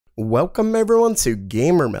Welcome everyone to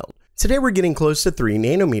Gamer Meld. Today we're getting close to 3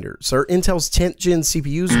 nanometers. Are Intel's 10th gen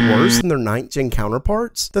CPUs worse than their 9th gen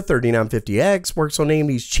counterparts? The 3950X works on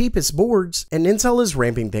AMD's cheapest boards, and Intel is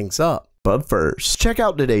ramping things up. But first, check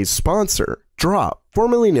out today's sponsor, Drop,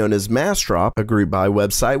 formerly known as Massdrop, a group buy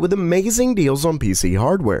website with amazing deals on PC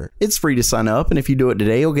hardware. It's free to sign up, and if you do it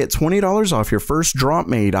today, you'll get $20 off your first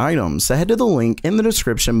Drop-made items. So head to the link in the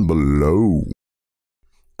description below.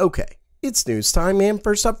 Okay. It's news time, and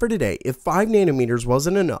first up for today, if 5 nanometers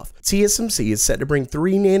wasn't enough, TSMC is set to bring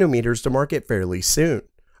 3 nanometers to market fairly soon.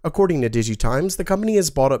 According to DigiTimes, the company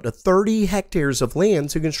has bought up to 30 hectares of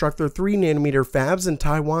land to construct their 3 nanometer fabs in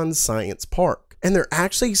Taiwan's Science Park, and they're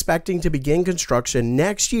actually expecting to begin construction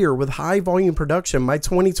next year with high volume production by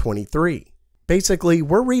 2023. Basically,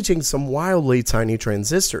 we're reaching some wildly tiny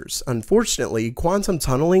transistors. Unfortunately, quantum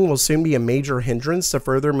tunneling will soon be a major hindrance to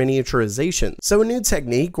further miniaturization, so a new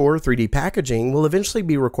technique or 3D packaging will eventually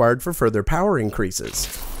be required for further power increases.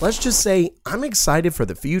 Let's just say, I'm excited for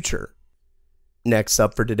the future. Next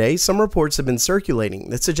up for today, some reports have been circulating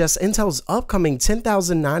that suggest Intel's upcoming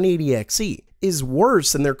 10980XE is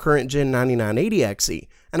worse than their current Gen 9980XE,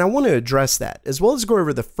 and I want to address that, as well as go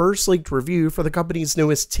over the first leaked review for the company's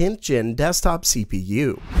newest 10th gen desktop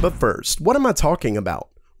CPU. But first, what am I talking about?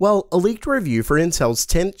 Well, a leaked review for Intel's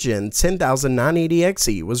 10th gen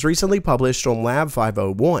 10980XE was recently published on Lab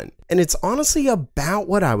 501, and it's honestly about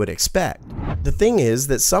what I would expect. The thing is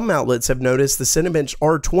that some outlets have noticed the Cinebench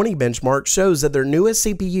R20 benchmark shows that their newest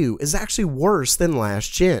CPU is actually worse than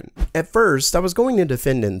last gen. At first, I was going to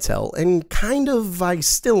defend Intel, and I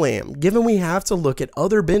still am, given we have to look at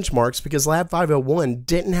other benchmarks because Lab 501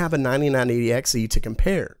 didn't have a 9980XE to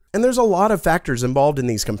compare. And there's a lot of factors involved in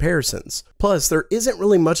these comparisons. Plus, there isn't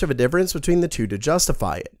really much of a difference between the two to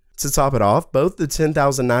justify it. To top it off, both the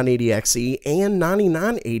 10980XE and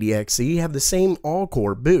 9980XE have the same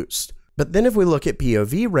all-core boost. But then if we look at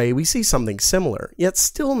POV Ray, we see something similar, yet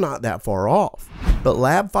still not that far off. But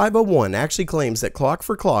Lab 501 actually claims that clock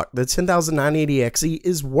for clock, the 10980XE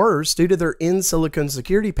is worse due to their in-silicon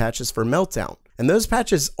security patches for Meltdown, and those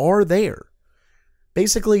patches are there.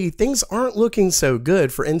 Basically, things aren't looking so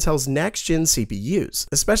good for Intel's next-gen CPUs,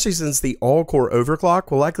 especially since the all-core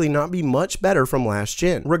overclock will likely not be much better from last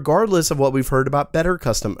gen, regardless of what we've heard about better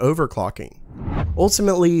custom overclocking.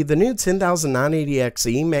 Ultimately, the new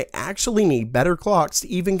 10980XE may actually need better clocks to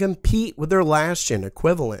even compete with their last-gen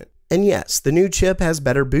equivalent. And yes, the new chip has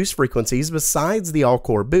better boost frequencies besides the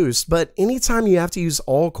all-core boost, but anytime you have to use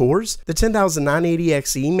all cores, the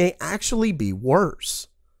 10980XE may actually be worse.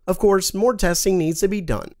 Of course, more testing needs to be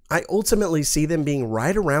done. I ultimately see them being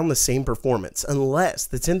right around the same performance unless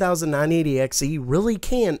the 10980XE really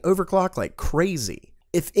can overclock like crazy.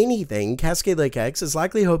 If anything, Cascade Lake X is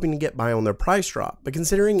likely hoping to get by on their price drop, but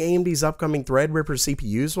considering AMD's upcoming Threadripper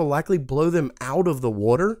CPUs will likely blow them out of the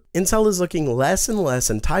water, Intel is looking less and less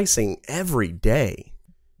enticing every day.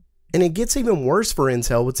 And it gets even worse for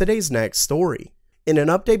Intel with today's next story. In an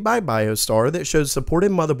update by BioStar that shows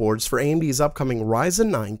supported motherboards for AMD's upcoming Ryzen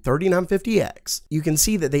 9 3950X, you can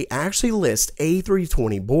see that they actually list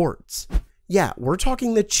A320 boards. Yeah, we're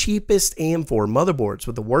talking the cheapest AM4 motherboards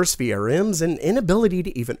with the worst VRMs and inability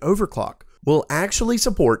to even overclock will actually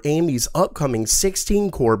support AMD's upcoming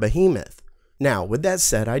 16-core behemoth. Now, with that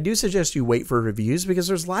said, I do suggest you wait for reviews because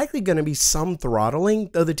there's likely going to be some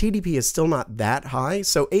throttling, though the TDP is still not that high,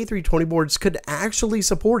 so A320 boards could actually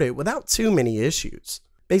support it without too many issues.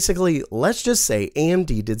 Basically, let's just say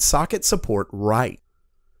AMD did socket support right.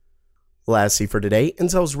 Lastly for today,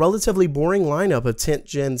 Intel's relatively boring lineup of 10th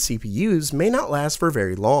gen CPUs may not last for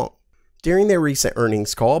very long. During their recent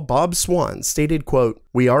earnings call, Bob Swan stated, quote,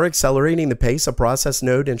 "We are accelerating the pace of process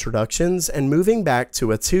node introductions and moving back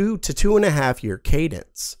to a 2 to 2.5 year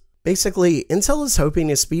cadence." Basically, Intel is hoping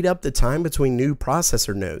to speed up the time between new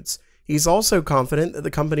processor nodes. He's also confident that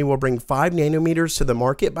the company will bring 5 nanometers to the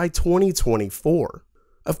market by 2024.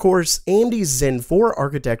 Of course, AMD's Zen 4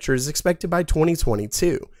 architecture is expected by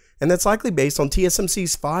 2022, and that's likely based on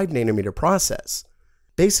TSMC's 5 nanometer process.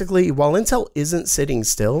 Basically, while Intel isn't sitting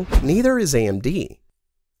still, neither is AMD.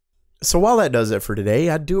 So while that does it for today,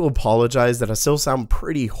 I do apologize that I still sound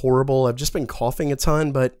pretty horrible. I've just been coughing a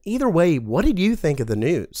ton, but either way, what did you think of the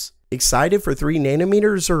news? Excited for 3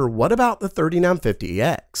 nanometers, or what about the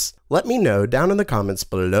 3950X? Let me know down in the comments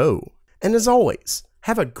below. And as always,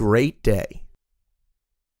 have a great day.